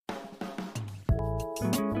All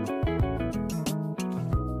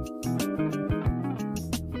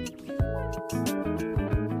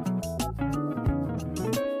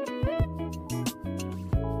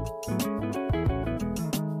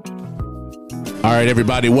right,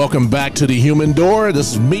 everybody, welcome back to the Human Door.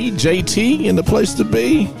 This is me, JT, in the place to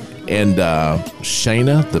be, and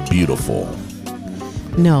Shayna the Beautiful.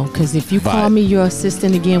 No, because if you call me your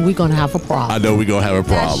assistant again, we're gonna have a problem. I know we're gonna have a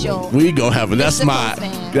problem. We gonna have it. That's my,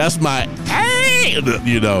 hey,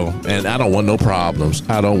 you know. And I don't want no problems.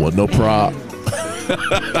 I don't want no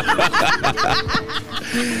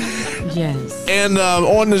Yes. And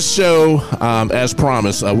on this show, as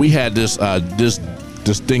promised, we had this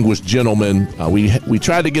distinguished gentleman. We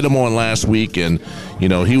tried to get him on last week, and you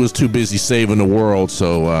know he was too busy saving the world.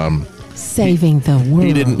 So saving the world.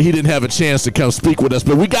 He didn't have a chance to come speak with us,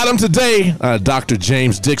 but we got him today. Dr.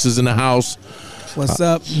 James Dix is in the house. What's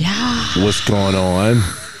up? Yeah. What's going on?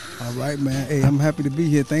 All right, man. Hey, I'm happy to be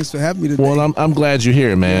here. Thanks for having me today. Well, I'm glad you're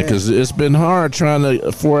here, man, because it's been hard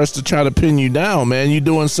for us to try to pin you down, man. You're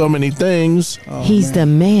doing so many things. Oh, He's the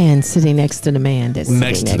man sitting next to the man. That's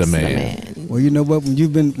next to the man. Well, you know what? When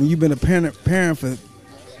you've been a parent for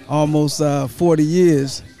almost 40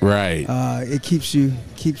 years, right? It keeps you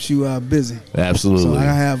busy. Absolutely. So I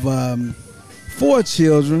have 4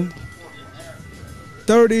 children,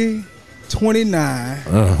 30,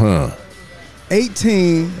 29.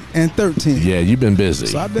 18 and 13. Yeah, you've been busy.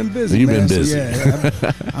 So I've been busy. You've been busy. So, yeah,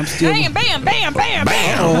 I'm still. Bam, bam, bam, bam,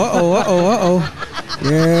 bam. Uh-oh.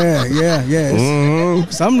 Yeah.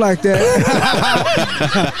 Something like that.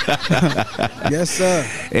 Yes, sir.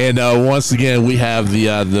 And once again, we have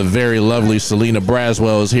the very lovely Selena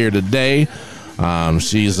Braswell is here today.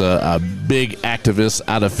 She's a big activist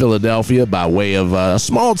out of Philadelphia by way of a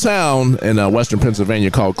small town in western Pennsylvania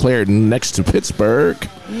called Clarendon, next to Pittsburgh.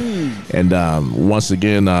 And once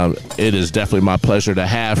again, it is definitely my pleasure to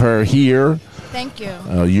have her here. Thank you.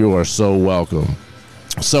 You are so welcome.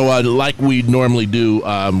 So like we normally do,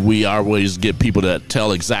 we always get people to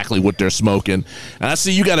tell exactly what they're smoking. And I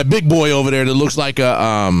see you got a big boy over there that looks like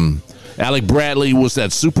a... Alec Bradley was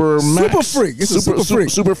that Super Max? Super Freak. It's a Super Freak.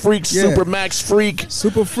 Super Freak, yeah. Super Max Freak.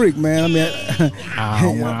 Super Freak, man. I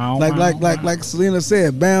mean, like Selena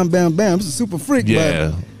said, bam, bam, bam. It's a Super Freak.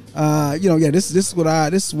 Yeah. But, this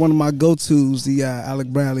is one of my go-tos, the Alec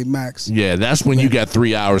Bradley Max. Yeah, that's when you got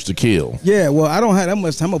 3 hours to kill. Yeah, well, I don't have that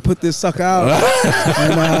much time. I'm gonna put this sucker out, and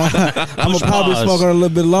I'm gonna probably smoke it a little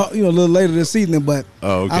bit long, a little later this evening. But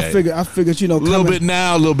I figured, a little bit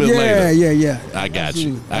now, a little bit later. Yeah. I got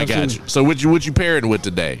you. So what you pairing with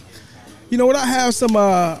today? You know what? I have some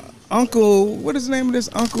Uncle. What is the name of this?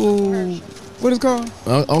 Uncle. What is it called?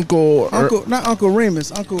 Not Uncle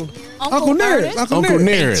Remus. Uncle Nearest. Uncle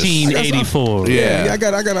Nearest. 1884. Yeah. I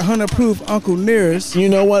got 100 proof Uncle Nearest. You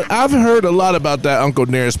know what? I've heard a lot about that Uncle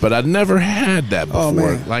Nearest, but I never had that before. Oh,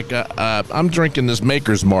 man. Like I'm drinking this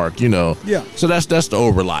Maker's Mark, Yeah. So that's the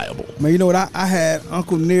old reliable. Man, you know what? I had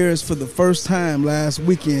Uncle Nearest for the first time last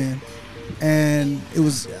weekend, and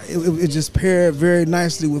it just paired very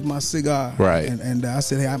nicely with my cigar. Right. And I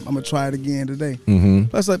said, hey, I'm gonna try it again today. Mm-hmm.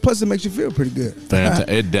 Plus it makes you feel pretty good.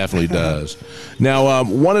 It definitely does. Now,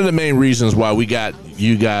 one of the main reasons why we got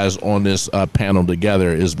you guys on this panel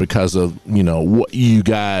together is because of what you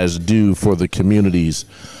guys do for the communities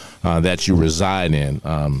that you reside in.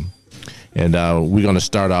 And we're going to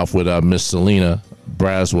start off with Miss Selena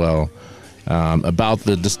Braswell. About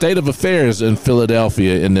the state of affairs in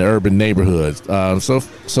Philadelphia in the urban neighborhoods. So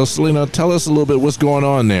Selena, tell us a little bit what's going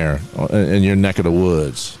on there in your neck of the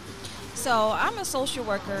woods. So I'm a social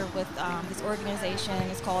worker with this organization.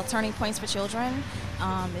 It's called Turning Points for Children.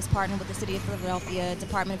 It's partnered with the City of Philadelphia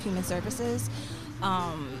Department of Human Services.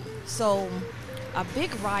 So a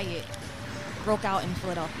big riot broke out in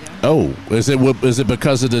Philadelphia. Oh, is it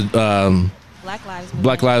because of the Black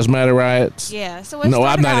Lives Matter riots? Yeah. So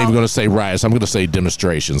I'm not even going to say riots. I'm going to say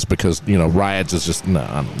demonstrations because riots is just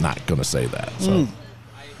I'm not going to say that. So.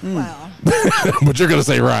 Well, but you're going to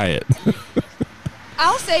say riot.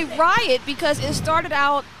 I'll say riot because it started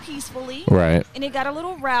out peacefully, right? And it got a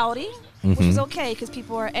little rowdy, which is okay because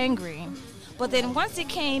people are angry. But then once it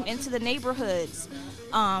came into the neighborhoods,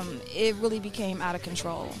 it really became out of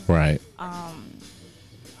control. Right.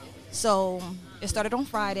 So it started on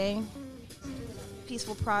Friday.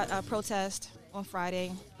 Peaceful protest on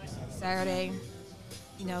Friday, Saturday,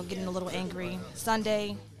 getting a little angry.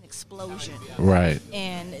 Sunday, an explosion. Right.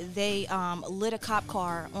 And they lit a cop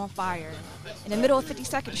car on fire in the middle of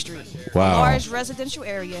 52nd Street. Wow. A large residential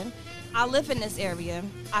area. I live in this area.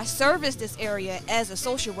 I service this area as a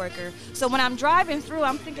social worker. So when I'm driving through,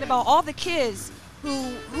 I'm thinking about all the kids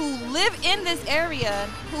who live in this area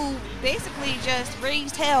who basically just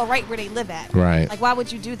raised hell right where they live at. Right. Like, why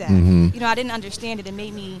would you do that? You know, I didn't understand it. It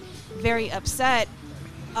made me very upset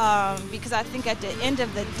because I think at the end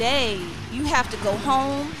of the day, you have to go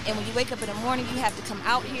home, and when you wake up in the morning, you have to come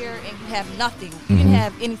out here and you have nothing. You didn't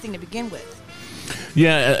have anything to begin with.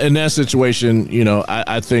 Yeah, in that situation, you know,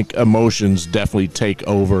 I think emotions definitely take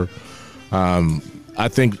over. I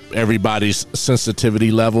think everybody's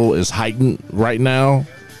sensitivity level is heightened right now,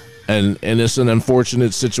 and it's an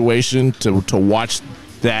unfortunate situation to watch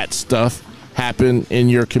that stuff happen in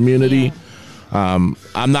your community. I'm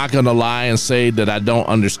not going to lie and say that I don't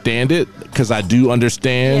understand it, because I do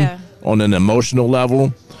understand on an emotional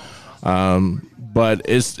level, but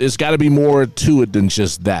it's got to be more to it than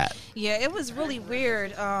just that. Yeah, it was really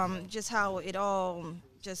weird just how it all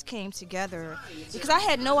just came together, because I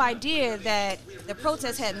had no idea that the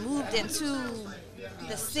protest had moved into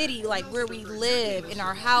the city, like where we live, in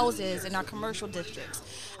our houses, in our commercial districts.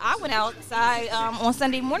 I went outside on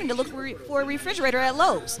Sunday morning to look for a refrigerator at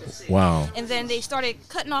Lowe's. Wow. And then they started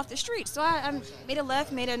cutting off the street. So I made a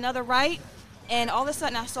left, made another right, and all of a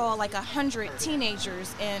sudden I saw like 100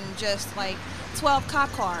 teenagers and just like 12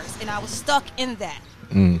 cop cars, and I was stuck in that.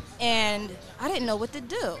 And I didn't know what to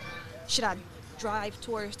do. Should I drive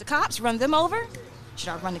towards the cops, run them over? Should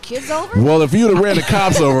I run the kids over? Well, if you'd have ran the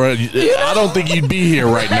cops over, I don't think you'd be here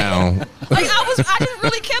right now. Like, I just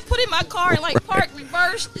really kept putting my car in like park,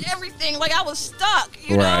 reverse, everything. Like, I was stuck,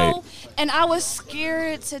 you know? And I was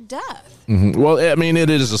scared to death. Well, I mean, it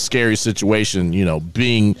is a scary situation, you know,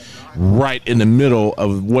 being right in the middle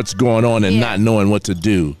of what's going on and not knowing what to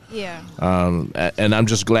do. Yeah. And I'm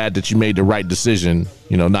just glad that you made the right decision,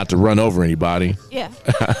 you know, not to run over anybody. Yeah.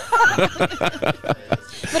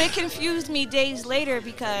 But it confused me days later,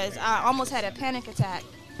 because I almost had a panic attack,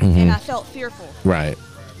 and I felt fearful. Right.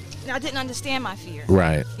 And I didn't understand my fear.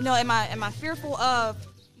 Right. You know, am I fearful of,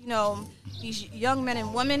 you know, these young men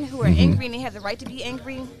and women who are angry and they have the right to be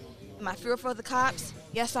angry? Am I fearful of the cops?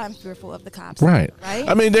 Yes, I'm fearful of the cops. Right. Right?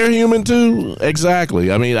 I mean, they're human too.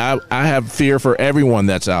 Exactly. I mean, I have fear for everyone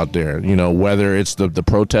that's out there, you know, whether it's the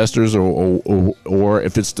protesters or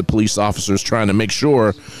if it's the police officers trying to make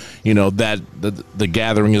sure, you know, that the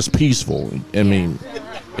gathering is peaceful. I mean,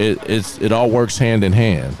 it all works hand in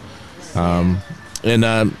hand.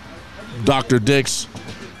 And Dr. Dix,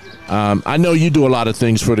 I know you do a lot of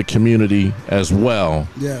things for the community as well.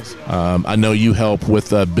 Yes. I know you help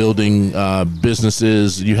with building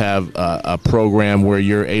businesses. You have a program where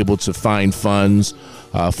you're able to find funds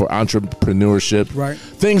for entrepreneurship. Right.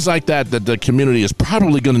 Things like that the community is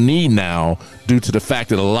probably going to need now, due to the fact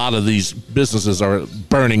that a lot of these businesses are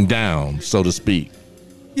burning down, so to speak.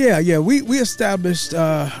 Yeah. We established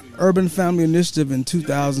Urban Family Initiative in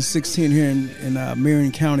 2016 here in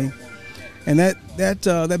Marion County. And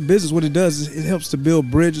that business, what it does is it helps to build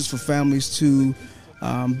bridges for families to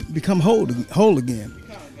become whole again.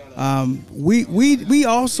 We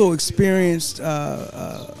also experienced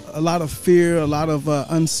a lot of fear, a lot of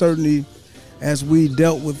uncertainty as we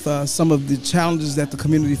dealt with some of the challenges that the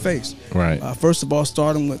community faced. Right. First of all,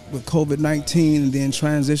 starting with COVID-19, and then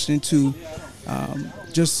transitioning to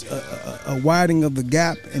just a widening of the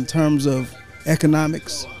gap in terms of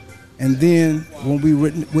economics. And then when we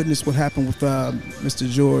witnessed what happened with Mr.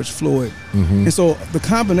 George Floyd. And so the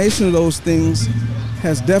combination of those things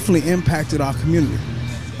has definitely impacted our community.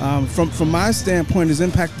 From my standpoint, it's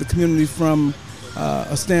impacted the community from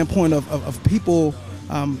a standpoint of people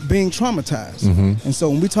being traumatized. And so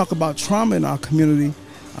when we talk about trauma in our community,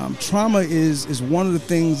 trauma is one of the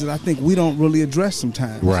things that I think we don't really address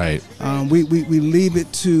sometimes. Right. We leave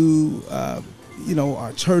it to you know,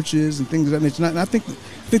 our churches and things of that nature. And I think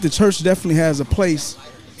the church definitely has a place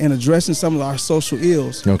in addressing some of our social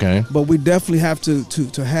ills. Okay. But we definitely have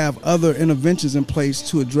to have other interventions in place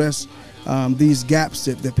to address these gaps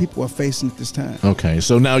that people are facing at this time. Okay.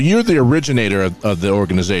 So now you're the originator of the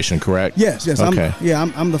organization, correct? Yes. Okay.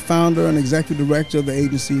 I'm the founder and executive director of the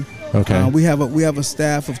agency. Okay. We have a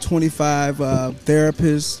staff of 25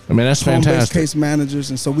 therapists. I mean, that's fantastic. Case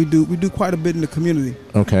managers, and so we do quite a bit in the community.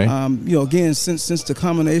 Okay. You know, again, since the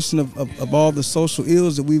combination of all the social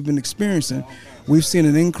ills that we've been experiencing, we've seen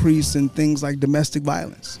an increase in things like domestic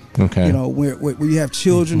violence. Okay. You know, where you have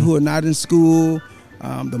children who are not in school,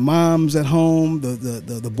 the mom's at home,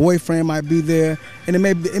 the boyfriend might be there, and it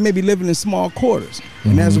may be living in small quarters,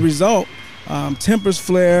 and as a result, tempers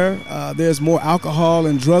flare. There's more alcohol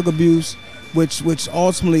and drug abuse, which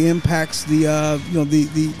ultimately impacts the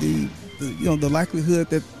likelihood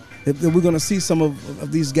that we're going to see some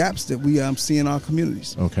of these gaps that we see in our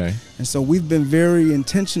communities. Okay. And so we've been very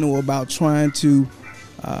intentional about trying to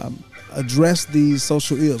address these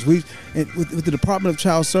social ills. With the Department of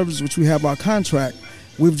Child Services, which we have our contract,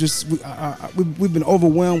 we've been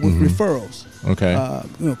overwhelmed with referrals. Okay.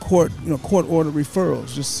 Court ordered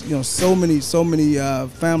referrals. Just so many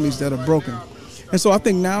families that are broken, and so I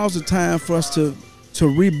think now is the time for us to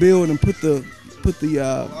rebuild and put the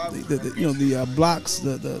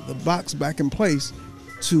blocks back in place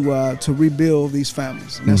to rebuild these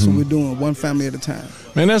families. And that's what we're doing, one family at a time.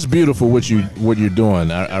 Man, that's beautiful what you're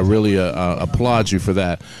doing. I really applaud you for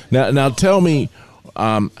that. Now tell me,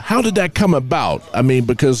 how did that come about? I mean,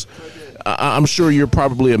 because I'm sure you're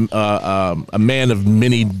probably a man of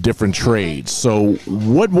many different trades. So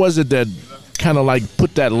what was it that kind of like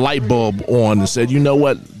put that light bulb on and said, you know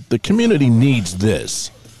what, the community needs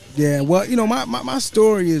this? Yeah, well, my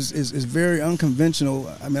story is very unconventional.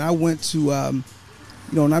 I mean, I went to,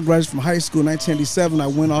 when I graduated from high school in 1987, I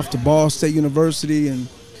went off to Ball State University and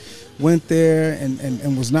went there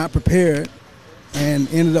and was not prepared and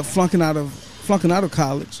ended up flunking out of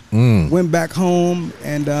college. Went back home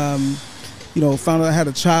and, found out I had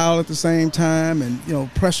a child at the same time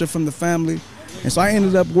and, pressure from the family. And so I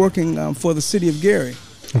ended up working for the city of Gary.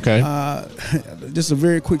 Okay. Just a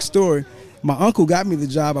very quick story. My uncle got me the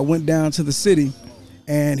job. I went down to the city,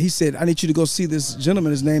 and he said, I need you to go see this gentleman.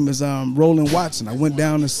 His name is Roland Watson. I went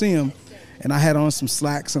down to see him, and I had on some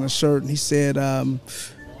slacks and a shirt, and he said,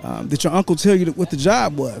 did your uncle tell you what the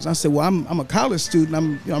job was? I said, well, I'm a college student.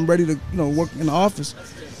 I'm ready to work in the office.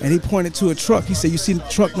 And he pointed to a truck. He said, you see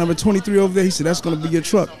truck number 23 over there? He said, that's going to be your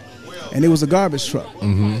truck. And it was a garbage truck.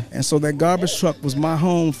 And so that garbage truck was my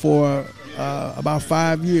home for about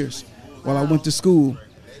 5 years while I went to school.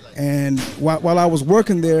 And while I was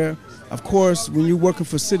working there, of course, when you're working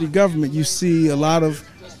for city government, you see a lot of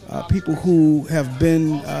people who have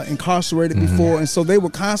been incarcerated before, and so they were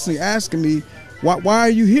constantly asking me, "Why are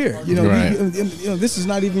you here? Right. This is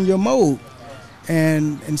not even your mode."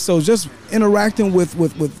 And so just interacting with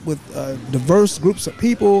diverse groups of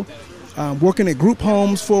people, working at group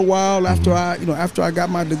homes for a while after I got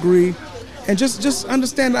my degree, and just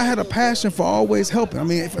understand I had a passion for always helping. I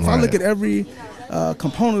mean, if I look at every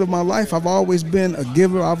component of my life, I've always been a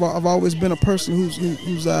giver. I've always been a person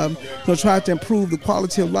who's tried to improve the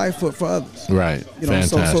quality of life for others. Right.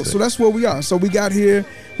 Fantastic. So that's where we are. So we got here.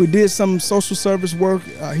 We did some social service work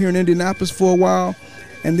here in Indianapolis for a while,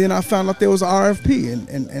 and then I found out there was an RFP,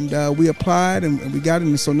 and we applied and we got it.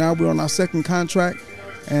 And so now we're on our second contract,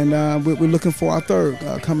 and we're looking for our third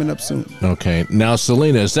coming up soon. Okay. Now,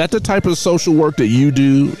 Selena, is that the type of social work that you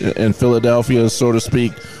do in Philadelphia, so to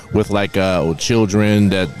speak, with like children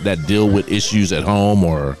that deal with issues at home,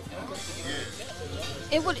 or?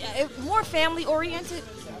 It more family oriented.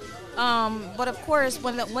 But of course,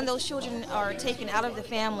 when those children are taken out of the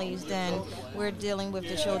families, then we're dealing with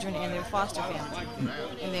the children and their foster family.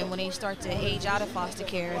 And then when they start to age out of foster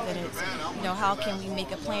care, then it's, how can we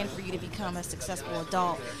make a plan for you to become a successful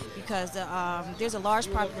adult? Because there's a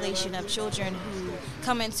large population of children who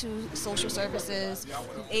come into social services,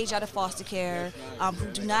 who age out of foster care, who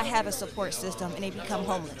do not have a support system, and they become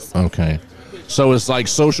homeless. Okay. So it's like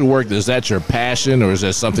social work, is that your passion, or is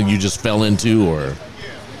that something you just fell into, or?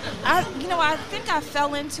 I think I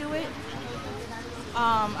fell into it.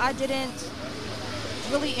 I didn't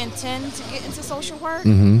really intend to get into social work.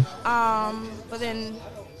 But then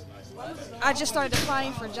I just started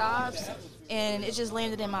applying for jobs, and it just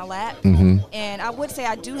landed in my lap. And I would say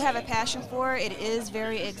I do have a passion for it. It is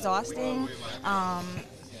very exhausting.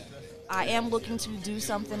 I am looking to do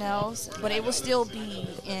something else, but it will still be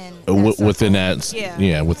in within that.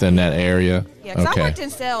 Yeah, within that area. Yeah, because I worked in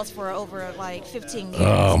sales for over like 15 years.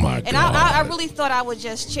 Oh my God! And I really thought I would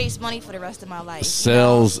just chase money for the rest of my life.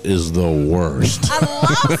 Sales is the worst. I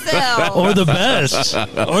love sales. Or the best.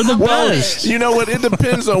 Or the best. You know what? It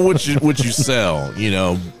depends on what you sell.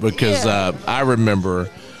 Because I remember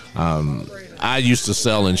I used to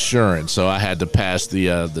sell insurance, so I had to pass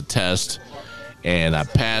the test. And I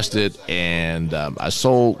passed it, and I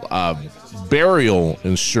sold burial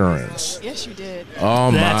insurance. Yes, you did. Oh,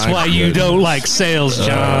 my That's why goodness. you don't like sales,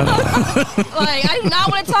 John. I do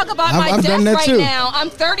not want to talk about my I've done death that right too. now. I'm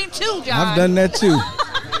 32, John. I've done that too.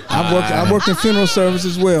 I worked in funeral service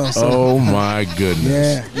as well. So. Oh, my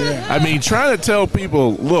goodness. Yeah. I mean, trying to tell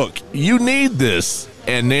people, look, you need this,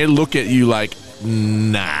 and they look at you like,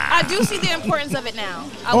 nah. I do see the importance of it now.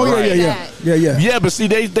 Yeah. But see,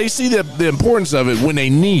 they see the importance of it when they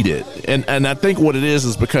need it, and I think what it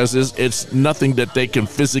is because it's nothing that they can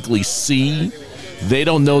physically see. They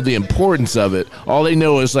don't know the importance of it. All they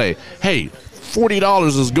know is like, hey,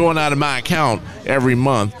 $40 is going out of my account every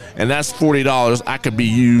month, and that's $40 I could be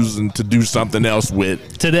using to do something else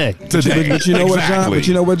with Today. But you know what, John? But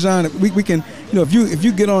you know what, John? We can, if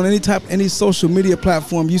you get on any social media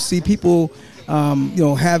platform, you see people,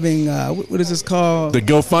 having what is this called? The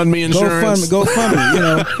GoFundMe insurance.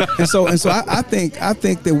 GoFundMe. And so I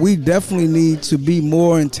think that we definitely need to be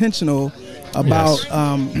more intentional about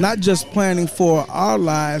not just planning for our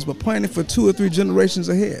lives, but planning for 2 or 3 generations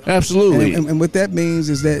ahead. Absolutely. And what that means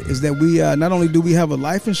is that we not only do we have a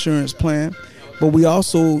life insurance plan, but we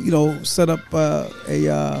also set up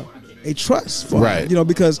a trust for right.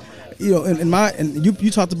 Because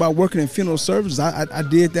you talked about working in funeral services. I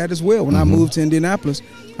did that as well when I moved to Indianapolis.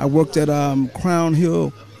 I worked at Crown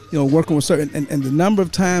Hill, working with certain and the number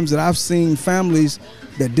of times that I've seen families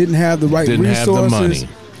that didn't have the right resources.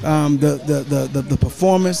 The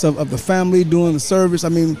performance of the family doing the service. I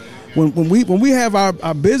mean, when we have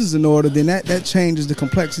our business in order, then that changes the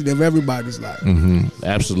complexity of everybody's life. Mm-hmm.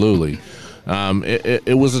 Absolutely.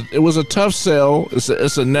 It was a tough sell.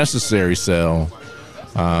 It's a necessary sell.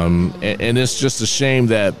 And it's just a shame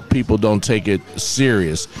that people don't take it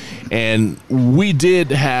serious. And we did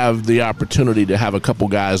have the opportunity to have a couple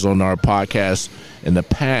guys on our podcast in the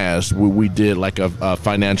past where we did like a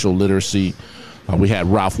financial literacy. We had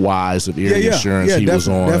Ralph Wise of Erie Insurance. He was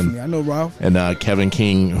on. Definitely. I know Ralph. And Kevin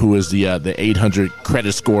King, who is the 800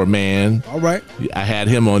 credit score man. All right. I had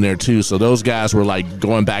him on there too. So those guys were like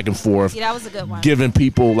going back and forth. Yeah, that was a good one. Giving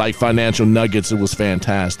people like financial nuggets. It was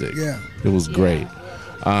fantastic. Yeah. It was great.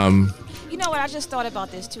 You know what? I just thought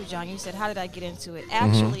about this too, John. You said, how did I get into it?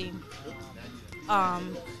 Actually,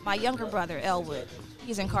 my younger brother, Elwood,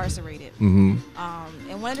 he's incarcerated. Mm-hmm.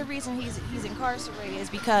 And one of the reasons he's incarcerated is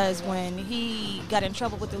because when he got in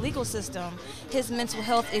trouble with the legal system, his mental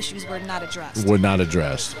health issues were not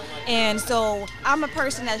addressed. And so I'm a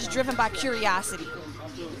person that's driven by curiosity.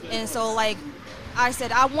 And so, like I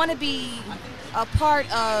said, I want to be a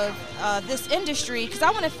part of this industry because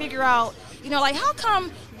I want to figure out, how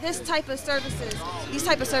come these type of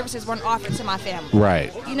services weren't offered to my family?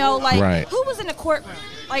 Right. Right. Who was in the courtroom?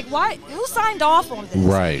 Like, why? Who signed off on this?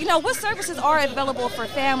 Right. What services are available for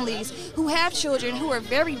families who have children who are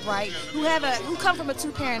very bright, who come from a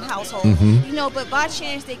 2-parent household, but by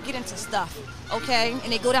chance they get into stuff, okay,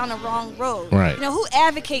 and they go down the wrong road. Right. Who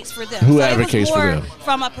advocates for them? Who advocates for them?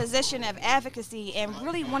 From a position of advocacy and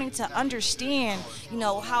really wanting to understand,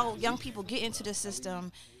 how young people get into the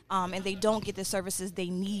system. And they don't get the services they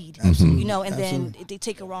need, Absolutely. And then they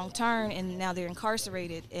take a wrong turn, and now they're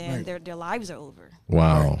incarcerated, and their lives are over.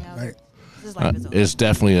 Wow. Right. His life is over. It's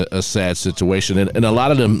definitely a sad situation, and a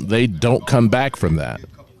lot of them, they don't come back from that.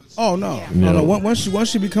 Oh no, Yeah. no.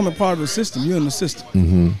 Once you become a part of the system, you're in the system.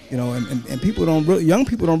 And people young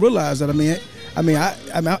people don't realize that.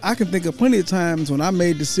 I can think of plenty of times when I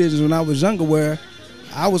made decisions when I was younger where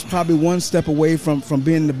I was probably one step away from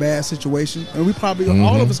being in a bad situation, and we probably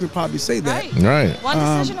all of us could probably say that. Right. One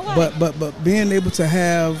decision away. But being able to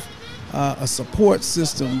have a support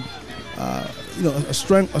system, a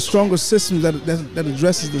stronger system that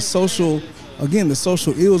addresses the social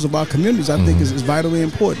ills of our communities, I think is vitally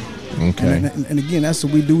important. Okay. And again, that's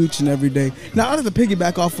what we do each and every day. Now, I'd like to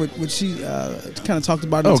piggyback off what she kind of talked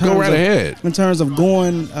about. Go right ahead. In terms of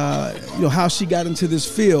going, how she got into this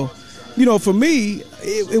field. For me,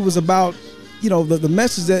 it was about, the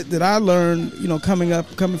message that I learned,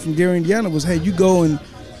 coming from Gary, Indiana was, hey, you go and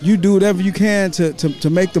you do whatever you can to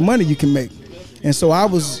make the money you can make. And so I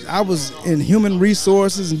was in human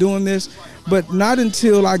resources and doing this, but not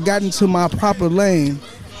until I got into my proper lane.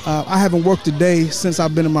 I haven't worked a day since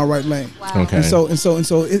I've been in my right lane. Wow. Okay. And so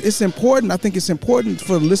it's important. I think it's important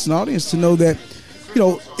for the listening audience to know that,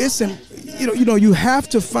 you have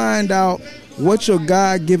to find out what your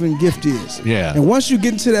God-given gift is. Yeah. And once you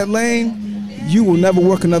get into that lane, you will never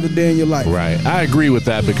work another day in your life. Right. I agree with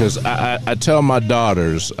that because I tell my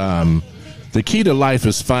daughters the key to life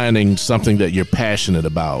is finding something that you're passionate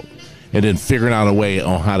about and then figuring out a way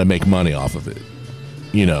on how to make money off of it.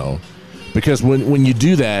 Because when you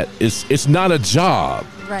do that, it's not a job.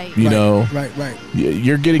 Right. Right.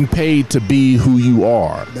 You're getting paid to be who you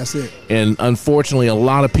are. That's it. And unfortunately, a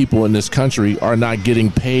lot of people in this country are not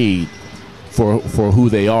getting paid for who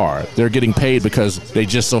they are. They're getting paid because they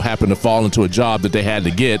just so happen to fall into a job that they had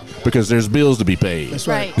to get because there's bills to be paid. That's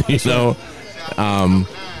right. And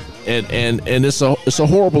it's a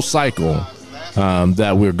horrible cycle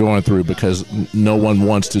that we're going through because no one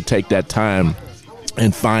wants to take that time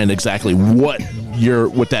and find exactly what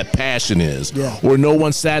that passion is. Yeah. Or no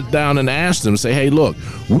one sat down and asked them, say, hey, look,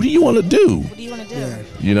 what do you want to do? What do you want to do?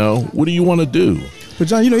 Yeah. What do you want to do? But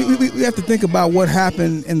John, we have to think about what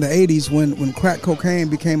happened in the 80s when crack cocaine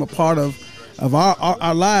became a part of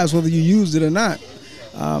our lives, whether you used it or not.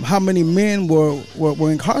 How many men were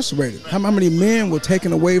incarcerated? How many men were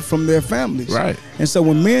taken away from their families? Right. And so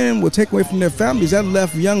when men were taken away from their families, that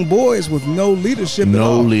left young boys with no leadership at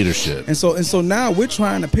all. No leadership. And so now we're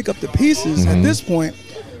trying to pick up the pieces at this point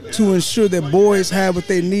to ensure that boys have what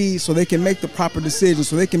they need so they can make the proper decisions,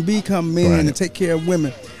 so they can become men and take care of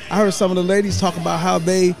women. I heard some of the ladies talk about how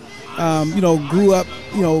they grew up,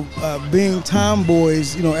 being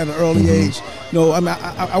tomboys, at an early age.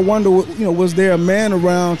 I wonder, was there a man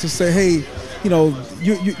around to say, hey,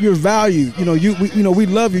 you're valued. We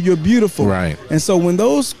love you. You're beautiful. Right. And so when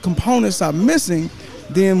those components are missing,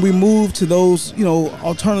 then we move to those,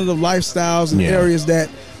 alternative lifestyles and areas that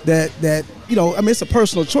it's a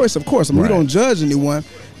personal choice, of course. We don't judge anyone,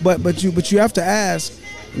 but you have to ask,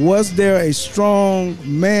 was there a strong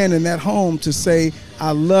man in that home to say,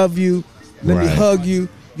 I love you, let me hug you,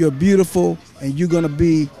 you're beautiful, and you're going to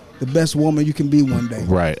be the best woman you can be one day.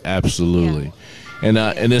 Right, absolutely.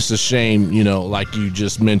 Yeah. And it's a shame, like you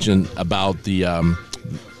just mentioned about the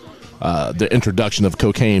introduction of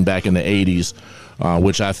cocaine back in the 80s,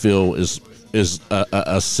 which I feel is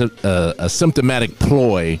a symptomatic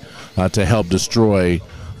ploy to help destroy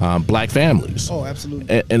black families. Oh,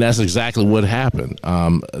 absolutely. And that's exactly what happened.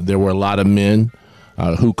 There were a lot of men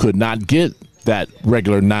who could not get that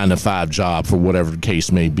regular 9-to-5 job for whatever the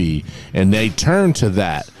case may be, and they turned to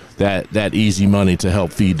that easy money to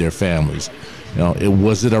help feed their families.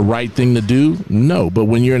 Was it a right thing to do? No, but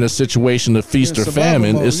when you're in a situation of feast or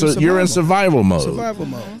famine, you're in survival mode. Survival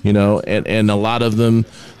mode. And a lot of them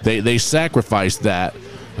they sacrifice that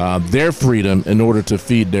their freedom in order to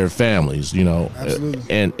feed their families. Absolutely.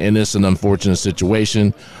 And it's an unfortunate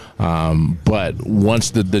situation. But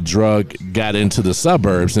once the drug got into the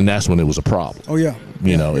suburbs, and that's when it was a problem. Oh yeah.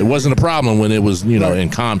 It wasn't a problem when it was in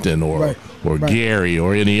Compton or Gary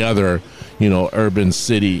or any other urban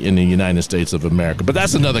city in the United States of America. But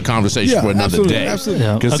that's another conversation for another day.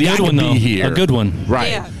 Absolutely. Because I could be here. A good one. Right.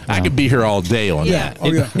 Yeah. I could be here all day on that.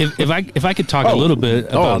 Oh, yeah. If I could talk a little bit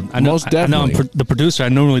about, I know I'm the producer. I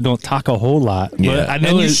normally don't talk a whole lot. Yeah. But I know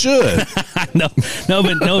and you should.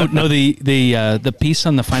 The piece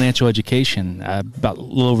on the financial education, about a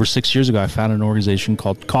little over 6 years ago, I founded an organization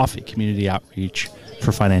called Coffee Community Outreach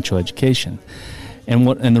for Financial Education.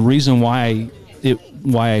 And the reason why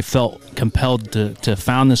I felt compelled to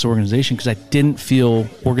found this organization, because I didn't feel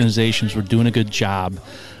organizations were doing a good job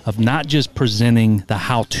of not just presenting the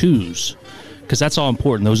how-tos, because that's all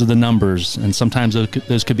important. Those are the numbers, and sometimes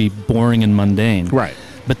those could be boring and mundane. Right.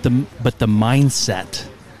 But the mindset,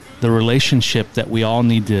 the relationship that we all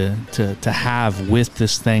need to have with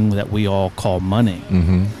this thing that we all call money,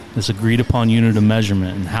 this agreed upon unit of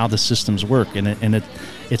measurement and how the systems work, and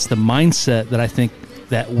it's the mindset that I think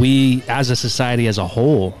that we as a society as a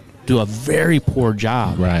whole do a very poor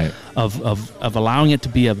job of allowing it to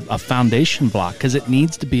be a foundation block, because it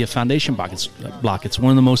needs to be a foundation block. It's one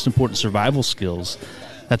of the most important survival skills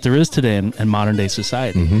that there is today in modern day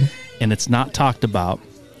society, and it's not talked about,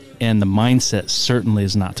 and the mindset certainly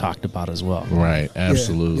is not talked about as well. Right,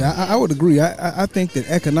 absolutely. Yeah, I would agree. I think that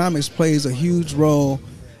economics plays a huge role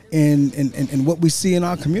in what we see in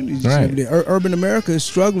our communities. Right. Urban America is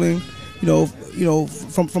struggling,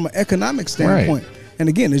 from an economic standpoint. Right. And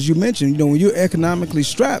again, as you mentioned, when you're economically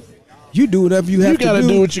strapped, you do whatever you have to do. You got to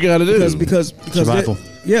do what you got to do. Because survival.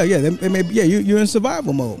 You're in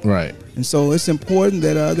survival mode. Right. And so it's important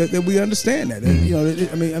that we understand that.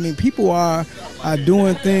 I mean, people are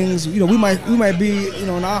doing things. We might be in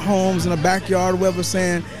our homes in a backyard, or whatever,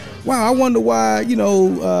 saying, wow, I wonder why,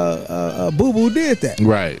 Boo Boo did that.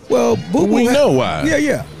 Right. Well, Boo Boo. We know why.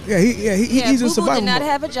 Yeah. He's in survival. Boo Boo did not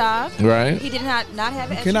have a job. Right. He did not have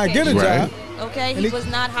an education. Cannot get a job. Okay. He was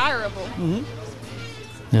not hireable. Mm-hmm.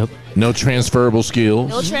 Yep. No transferable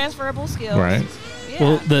skills. No transferable skills. Right.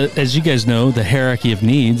 Well, as you guys know, the hierarchy of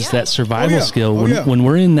needs, that survival skill. When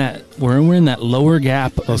we're in that lower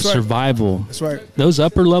gap of survival, that's right. Those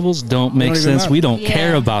upper levels don't make sense. Matter. We don't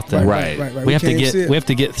care about them. Right. We have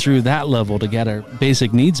to get through that level to get our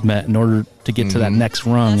basic needs met in order to get to that next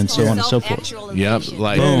rung, and so on and so forth. Yep,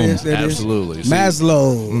 absolutely.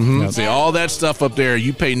 Maslow. See, all that stuff up there,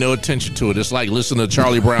 you pay no attention to it. It's like listening to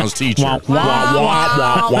Charlie Brown's teacher. Yeah, but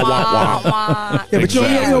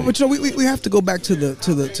we have to go back to the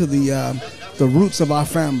roots of our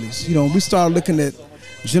families. We started looking at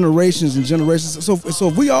generations and generations. So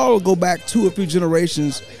if we all go back 2 or 3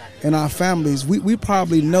 generations in our families, we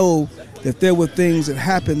probably know that there were things that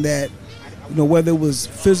happened that, whether it was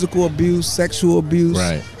physical abuse, sexual abuse,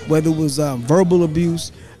 whether it was verbal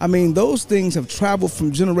abuse. I mean, those things have traveled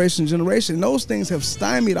from generation to generation. And those things have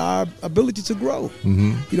stymied our ability to grow.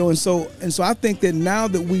 Mm-hmm. You know, and so I think that now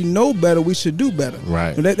that we know better, we should do better.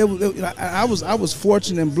 Right. I was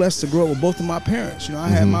fortunate and blessed to grow up with both of my parents. You know, I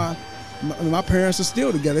had my parents are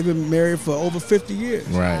still together. They've been married for over 50 years.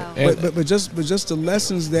 Right. Wow. But just the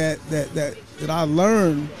lessons that I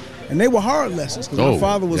learned, and they were hard lessons, because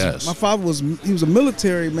my father was he was a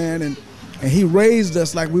military man, and he raised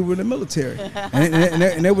us like we were in the military.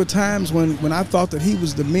 and there were times when I thought that he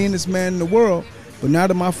was the meanest man in the world. But now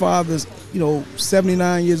that my father's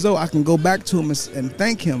 79 years old, I can go back to him and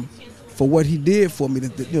thank him for what he did for me,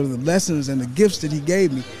 the lessons and the gifts that he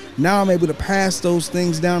gave me. Now I'm able to pass those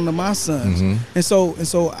things down to my sons. Mm-hmm. And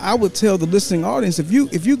so I would tell the listening audience, if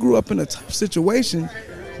you grew up in a tough situation,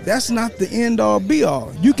 that's not the end all be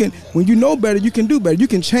all. You can, when you know better, you can do better. You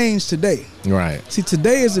can change today. Right. See,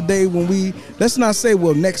 today is the day when let's not say,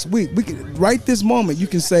 well, next week. We can, right this moment, you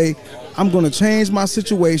can say, I'm going to change my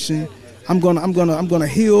situation. I'm gonna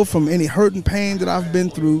heal from any hurt and pain that I've been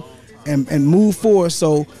through, and move forward.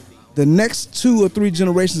 So the next 2 or 3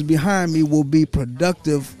 generations behind me will be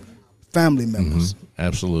productive family members. Mm-hmm.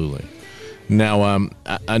 Absolutely. Now,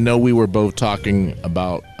 I know we were both talking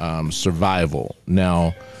about survival.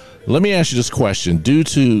 Now, let me ask you this question: due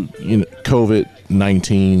to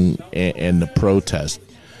COVID-19 and the protest,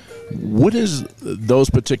 what is those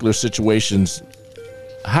particular situations?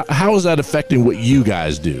 How is that affecting what you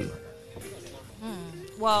guys do?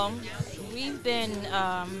 Well, we've been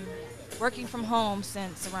working from home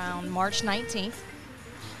since around March 19th.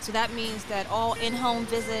 So that means that all in-home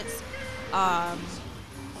visits,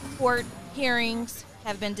 court hearings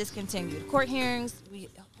have been discontinued. Court hearings, we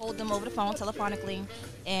hold them over the phone telephonically,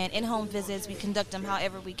 and in-home visits, we conduct them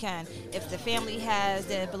however we can. If the family has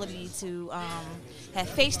the ability to have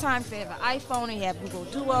FaceTime, if they have an iPhone, or you have Google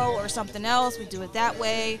Duo or something else, we do it that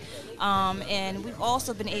way. And we've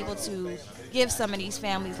also been able to give some of these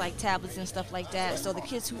families like tablets and stuff like that, so the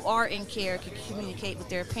kids who are in care can communicate with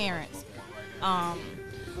their parents.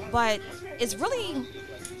 But it's really,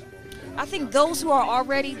 I think those who are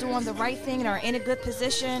already doing the right thing and are in a good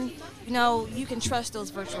position, you can trust those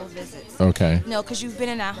virtual visits. Okay. Because you've been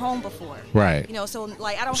in that home before. Right. So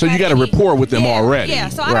like I don't. So have you got a rapport with them already. Yeah.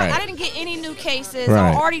 So right. I didn't get any new cases.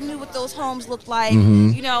 Right. I already knew what those homes looked like.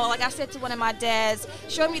 Mm-hmm. Like I said to one of my dads,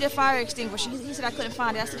 show me the fire extinguisher. He said I couldn't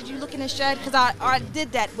find it. I said, did you look in the shed? Because I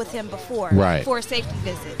did that with him before. Right. For a safety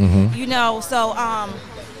visit. Mm-hmm. So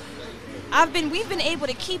we've been able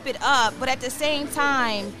to keep it up, but at the same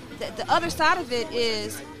time, the other side of it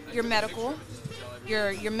is your medical,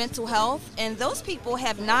 your mental health, and those people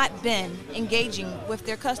have not been engaging with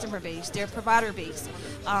their customer base, their provider base.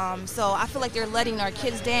 So I feel like they're letting our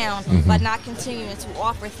kids down by not continuing to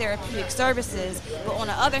offer therapeutic services. But on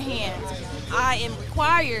the other hand, I am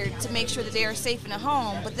required to make sure that they are safe in the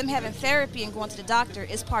home, but them having therapy and going to the doctor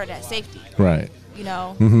is part of that safety. Right.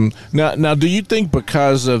 Mm-hmm. Now, do you think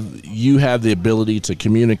because of you have the ability to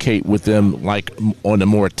communicate with them, like on a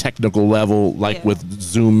more technical level, like with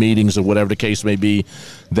Zoom meetings or whatever the case may be,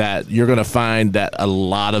 that you're going to find that a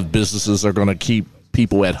lot of businesses are going to keep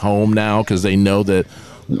people at home now because they know that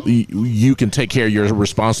you can take care of your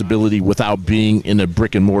responsibility without being in a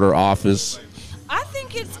brick and mortar office? I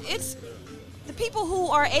think it's people who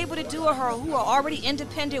are able to do it, who are already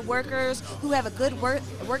independent workers, who have a good work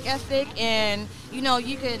ethic, and you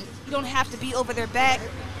don't have to be over their back.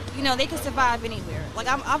 They can survive anywhere. Like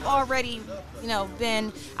I've already,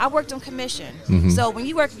 I worked on commission. Mm-hmm. So when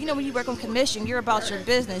you work on commission, you're about your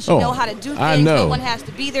business. You know how to do things. No one has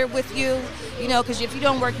to be there with you. Because if you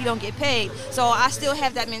don't work, you don't get paid. So I still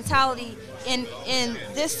have that mentality in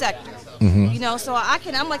this sector. Mm-hmm. So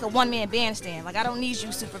I'm like a one-man bandstand. Like I don't need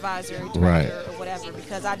you, supervisor, director, or whatever,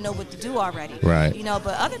 because I know what to do already. Right.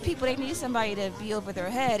 But other people, they need somebody to be over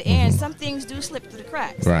their head, and some things do slip through the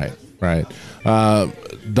cracks. Right.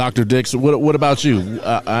 Dr. Dix, what about you?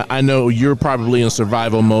 I know you're probably in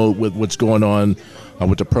survival mode with what's going on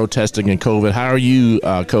with the protesting and COVID. How are you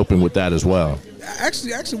coping with that as well?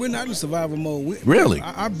 Actually, we're not in survival mode. Really?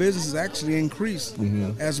 Our business has actually increased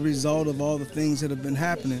as a result of all the things that have been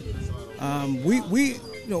happening.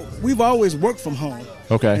 We've always worked from home.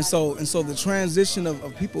 Okay. And so the transition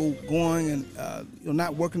of people going and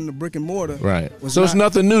not working in the brick and mortar. Right. So it's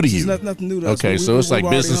nothing new to you. It's nothing new to us. Okay. So it's like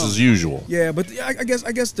business as usual. Yeah, but I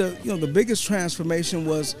guess the biggest transformation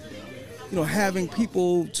was having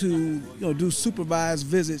people to do supervised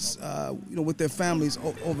visits with their families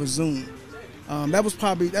over Zoom. That was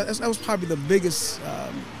probably the biggest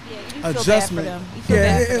adjustment.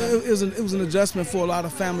 It was an adjustment for a lot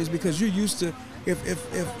of families, because you're used to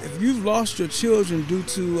if you've lost your children due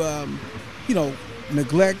to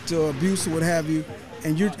neglect or abuse or what have you,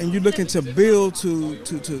 and you're looking to build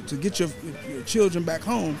to get your children back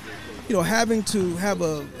home, having to have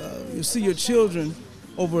you see your children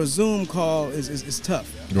over a Zoom call is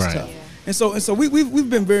tough. It's tough. And so we've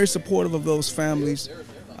been very supportive of those families.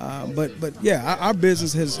 But yeah, our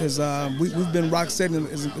business has we've been rock steady.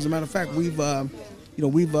 As a matter of fact, we've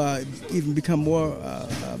even become more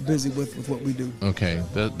busy with what we do. Okay,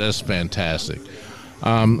 that's fantastic.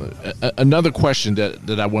 Another question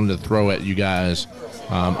that I wanted to throw at you guys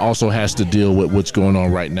also has to deal with what's going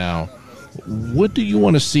on right now. What do you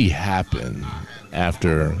want to see happen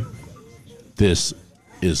after this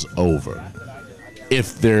is over?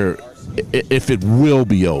 If it will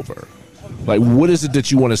be over? Like, what is it that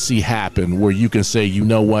you want to see happen where you can say, you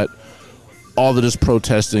know what, all of this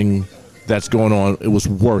protesting that's going on, it was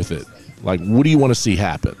worth it? Like, what do you want to see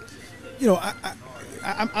happen?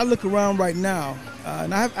 I look around right now,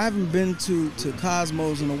 and I haven't been to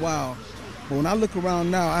Cosmos in a while, but when I look around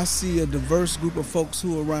now, I see a diverse group of folks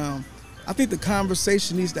who are around. I think the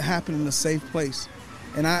conversation needs to happen in a safe place.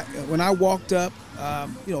 And when I walked up,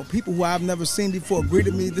 people who I've never seen before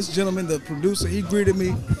greeted me. This gentleman, the producer, he greeted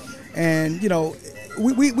me. And,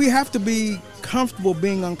 we have to be comfortable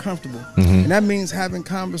being uncomfortable. Mm-hmm. And that means having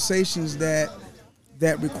conversations that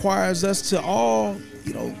requires us to all,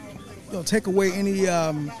 take away any,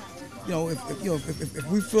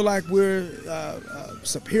 if we feel like we're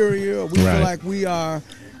superior or we feel like we are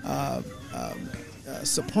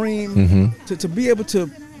supreme, mm-hmm. to be able to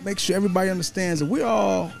make sure everybody understands that we're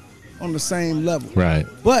all on the same level. Right.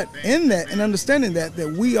 But in that, and understanding that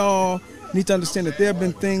we all need to understand that there have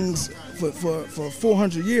been things for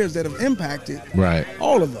 400 years that have impacted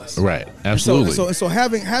all of us. Right. Absolutely. So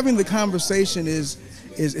having the conversation is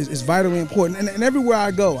vitally important. And everywhere I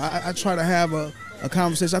go, I try to have a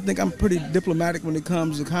conversation. I think I'm pretty diplomatic when it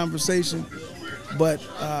comes to conversation, but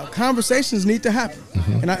conversations need to happen.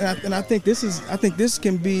 Mm-hmm. And I think this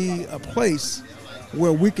can be a place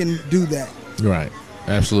where we can do that. Right.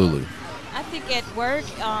 Absolutely. I think at work,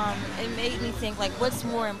 it made me think, like, what's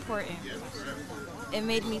more important? It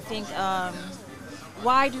made me think,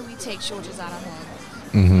 why do we take children out of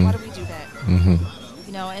homes? Mm-hmm. Why do we do that?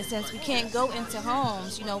 Mm-hmm. And since we can't go into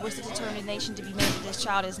homes, what's the determination to be made that this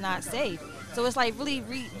child is not safe? So it's like really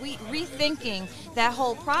rethinking that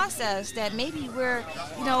whole process, that maybe we're,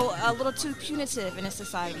 a little too punitive in a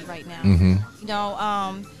society right now.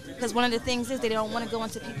 Mm-hmm. Because one of the things is they don't want to go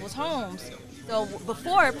into people's homes. So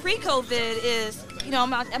before, pre-COVID is,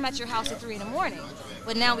 I'm at your house at 3 a.m,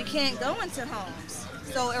 but now we can't go into homes.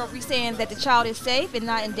 So are we saying that the child is safe and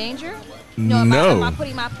not in danger? No. Am I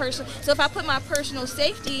putting so if I put my personal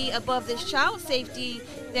safety above this child's safety,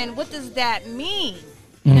 then what does that mean,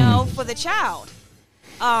 for the child?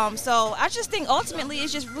 So I just think ultimately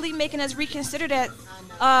it's just really making us reconsider that,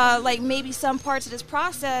 like maybe some parts of this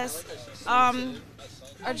process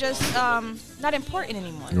are just not important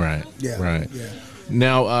anymore. Right. Yeah. Right. Yeah.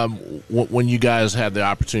 Now, when you guys have the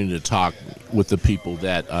opportunity to talk with the people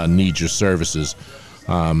that need your services,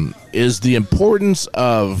 is the importance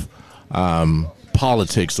of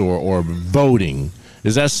politics or voting,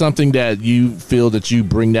 is that something that you feel that you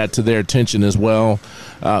bring that to their attention as well?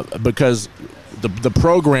 Because the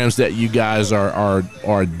programs that you guys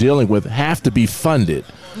are dealing with have to be funded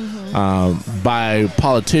by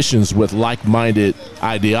politicians with like-minded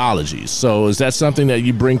ideologies. So is that something that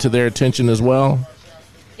you bring to their attention as well?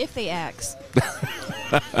 If they ask.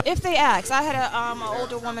 If they ask. I had an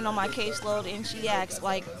older woman on my caseload, and she asked,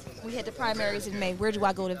 like, we had the primaries in May, where do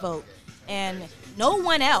I go to vote? And no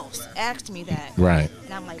one else asked me that. Right.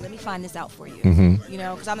 And I'm like, let me find this out for you. Mm-hmm.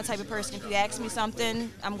 Because I'm the type of person, if you ask me something,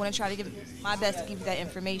 I'm going to try to give my best to give you that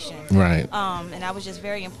information. Right. And that was just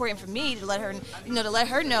very important for me to let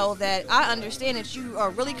her know that I understand that you are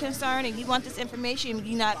really concerned and you want this information.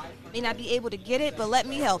 You may not be able to get it, but let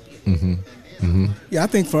me help you. Mm-hmm. Mm-hmm. Yeah, I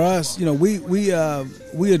think for us, we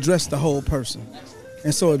address the whole person,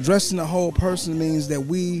 and so addressing the whole person means that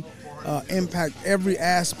we impact every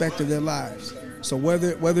aspect of their lives. So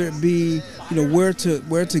whether it be where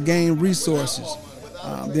to gain resources,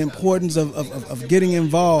 the importance of getting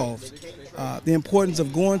involved, the importance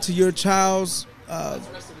of going to your child's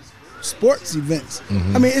sports events.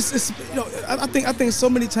 Mm-hmm. I mean, it's I think so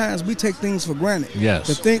many times we take things for granted.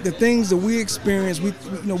 Yes. The things that we experience, we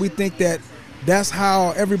think that that's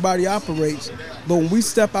how everybody operates. But when we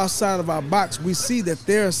step outside of our box, we see that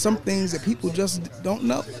there are some things that people just don't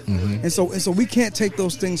know. Mm-hmm. And so we can't take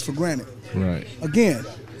those things for granted. Right. Again,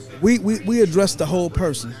 we address the whole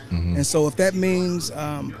person. Mm-hmm. And so if that means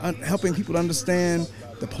helping people understand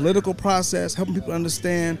the political process, helping people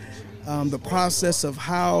understand the process of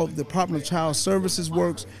how the Department of Child Services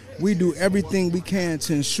works. We do everything we can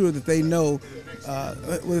to ensure that they know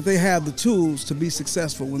that they have the tools to be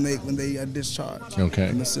successful when they are discharged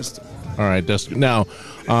from the system. All right. That's now.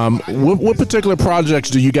 What particular projects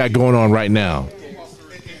do you got going on right now?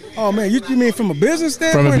 Oh man, you mean from a business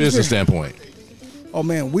standpoint? From a business standpoint. Oh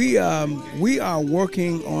man, we are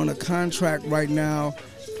working on a contract right now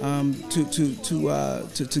to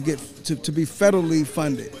be federally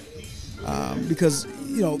funded because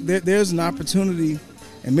there's an opportunity.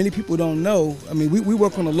 And many people don't know. I mean, we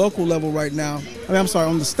work on a local level right now.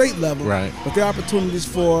 On the state level. Right. But there are opportunities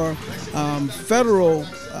for federal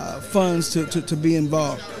funds to be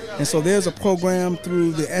involved. And so there's a program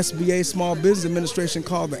through the SBA Small Business Administration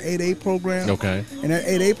called the 8A program. Okay. And that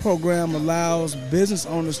 8A program allows business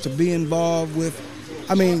owners to be involved with.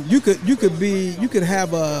 I mean, you could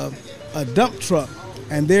have a dump truck.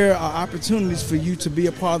 And there are opportunities for you to be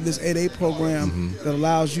a part of this 8A program that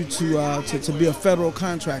allows you to be a federal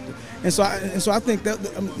contractor. And so I think that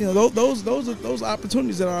those are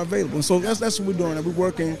opportunities that are available. And so that's what we're doing. We're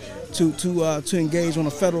working to engage on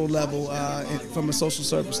a federal level from a social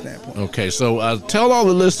service standpoint. Okay, so tell all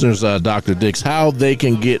the listeners, Dr. Dix, how they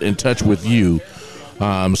can get in touch with you.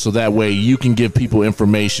 So that way you can give people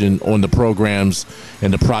information on the programs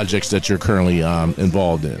and the projects that you're currently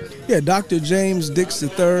involved in. Yeah, Dr. James Dix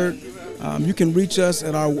III. You can reach us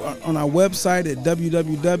on our website at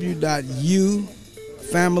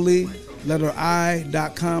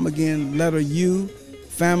www.ufamily.com. Again, letter U,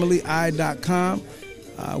 family.com.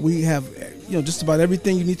 We have just about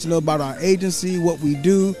everything you need to know about our agency, what we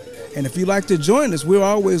do, and if you'd like to join us, we're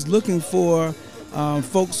always looking for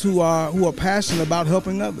folks who are passionate about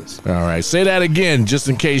helping others. All right, say that again, just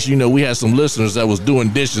in case we had some listeners that was doing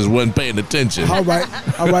dishes, wasn't paying attention. All right.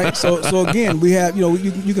 So again, we have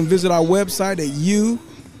you can visit our website at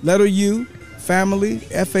letter U, family,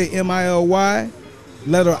 FAMILY,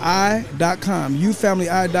 letter I.com,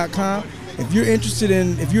 ufamilyi.com. If you're interested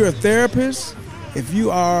if you're a therapist, if you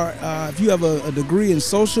have a degree in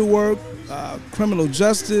social work, criminal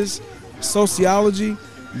justice, sociology,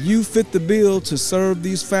 you fit the bill to serve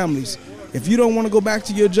these families. If you don't want to go back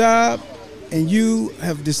to your job and you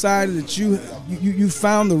have decided that you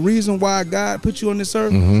found the reason why God put you on this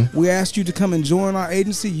earth, we ask you to come and join our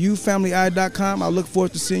agency, ufamilyi.com. I look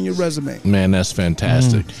forward to seeing your resume. Man, that's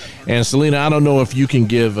fantastic. And Selena, I don't know if you can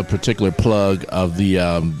give a particular plug of the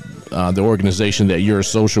organization that you're a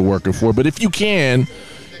social worker for, but if you can,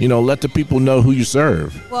 let the people know who you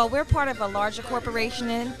serve. Well, we're part of a larger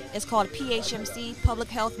corporation. It's called PHMC, Public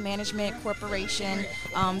Health Management Corporation.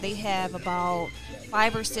 They have about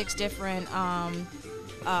 5 or 6 different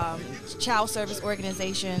child service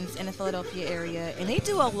organizations in the Philadelphia area, and they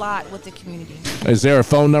do a lot with the community. Is there a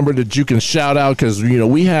phone number that you can shout out? Because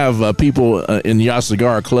we have people in Ya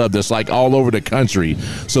Cigar Club that's like all over the country,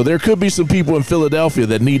 so there could be some people in Philadelphia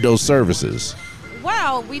that need those services.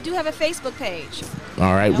 Wow, we do have a Facebook page.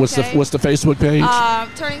 All right, what's the Facebook page?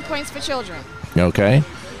 Turning Points for Children. Okay.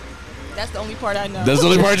 That's the only part I know. That's the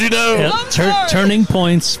only part you know. Yep. Turning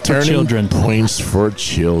Points for Children. Turning Points for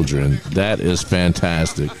Children. That is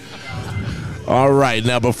fantastic. All right,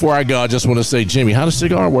 now before I go, I just want to say, Jimmy, how's the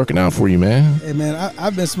cigar working out for you, man? Hey, man,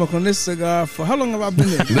 I've been smoking this cigar for how long have I been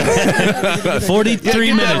here?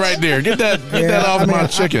 43 minutes. That right there. Get that off my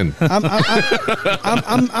chicken.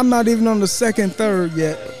 I'm not even on the second, third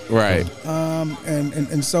yet. Right.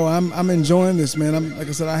 And so I'm enjoying this, man. Like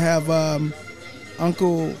I said, I have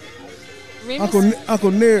Uncle Nearest.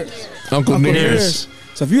 Uncle Nearest.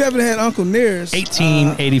 So if you haven't had Uncle Nearest,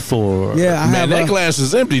 1884. Yeah, man, that glass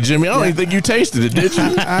is empty, Jimmy. I don't even think you tasted it, did you?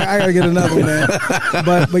 I gotta get another one, man.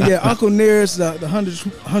 But yeah, Uncle Nearest, the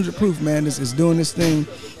 100 proof, man, is doing this thing.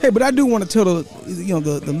 Hey, but I do want to tell the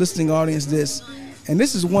listening audience this, and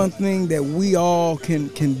this is one thing that we all can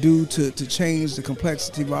do to change the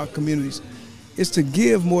complexity of our communities, is to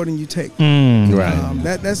give more than you take. Right.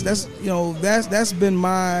 That's been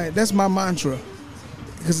my mantra.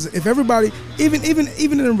 Because if everybody, even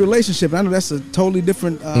in a relationship, I know that's a totally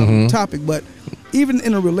different topic, but even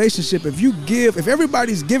in a relationship, if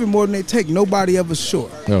everybody's giving more than they take, nobody ever's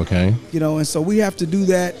short. Okay. And so we have to do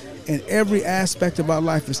that in every aspect of our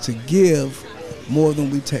life, is to give more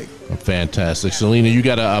than we take. Fantastic. Selena, you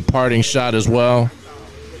got a parting shot as well?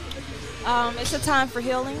 It's a time for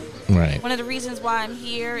healing. Right. One of the reasons why I'm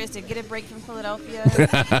here is to get a break from Philadelphia,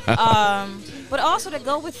 but also to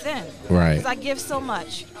go within. Right. Because I give so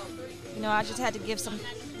much. I just had to give some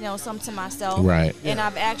to myself. Right. And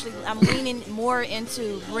I'm leaning more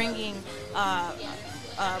into bringing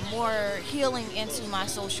more healing into my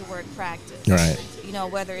social work practice. Right.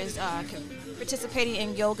 Whether it's participating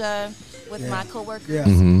in yoga with my coworkers Yeah.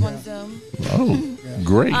 on Zoom. Oh,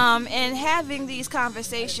 great. And having these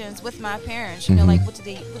conversations with my parents, you know, like what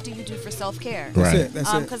do you do for self-care? Right.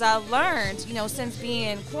 That's it. Because I've learned, you know, since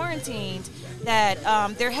being quarantined, that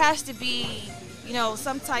there has to be, you know,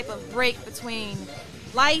 some type of break between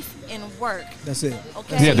life and work. That's it.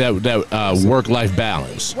 Okay. Yeah, that work-life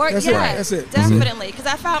balance. Work, That's yeah, it. That's it. definitely. Because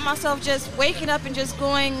I found myself just waking up and just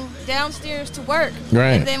going downstairs to work,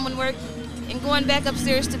 Right. and then and going back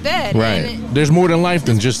upstairs to bed. Right. And There's more than life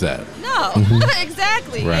than just that. no,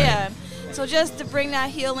 exactly. Right. Yeah. So just to bring that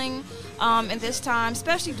healing in this time,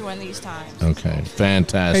 especially during these times. Okay,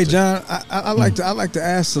 fantastic. Hey, John, I like to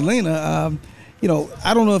ask Selena. You know,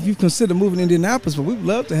 I don't know if you've considered moving to Indianapolis, but we'd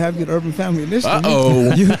love to have you at Urban Family Initiative.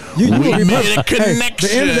 Uh-oh. You We would be made a perfect. Hey,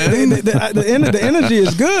 connection. the energy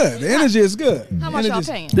is good. The energy is good. How much y'all Energy's-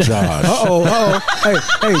 paying? Josh.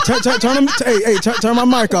 Turn my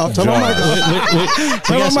mic off. Turn my mic off.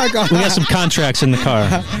 Turn my mic off. We got some contracts in the car.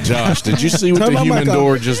 Josh, did you see what Turn the my human mic off.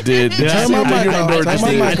 door just did? Did you Turn see my what the mic human off. door Turn just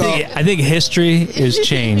my did? mic off. I think history is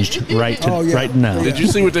changed right Oh, yeah. now. Did you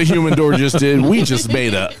see what the human door just did? We just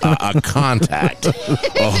made a contact,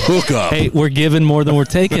 a hookup. Hey, we're giving more than we're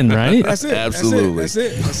taking, right? That's it. Absolutely. That's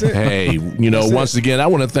it. That's it. Hey, you know, That's it. once again, I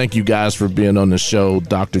want to thank you guys for being on the show,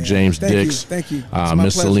 Dr. James Thank you. Dix, Thank you. It's my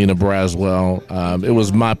Miss pleasure. Selena Braswell. It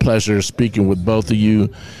was my pleasure speaking with both of you,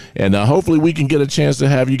 and hopefully we can get a chance to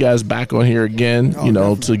have you guys back on here again. Oh, you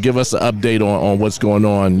know, definitely. to give us an update on what's going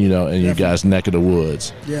on. You know, in you guys' neck of the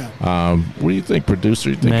woods. Yeah. What do you think, producer?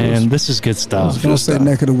 You think it Man, was- this is good stuff. Don't say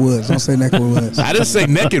neck of the woods. Don't say neck of the woods. I didn't say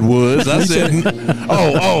naked woods. I said,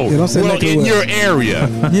 Yeah, don't say well, naked in woods. your area.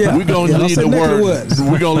 Yeah. We're going to Yeah, don't leave say the naked word. woods.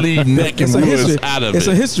 We're going to leave naked It's a woods history. out of It's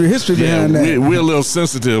it. a history Yeah, behind that. we're a little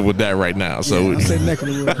sensitive with that right now. So, Don't say neck of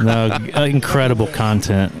the woods. No, incredible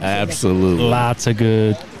content. absolutely. Lots of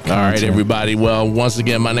good content. All right, everybody. Well, once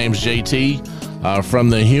again, my name's JT from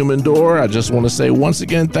The Human Door. I just want to say once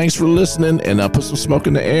again, thanks for listening, and put some smoke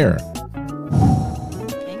in the air.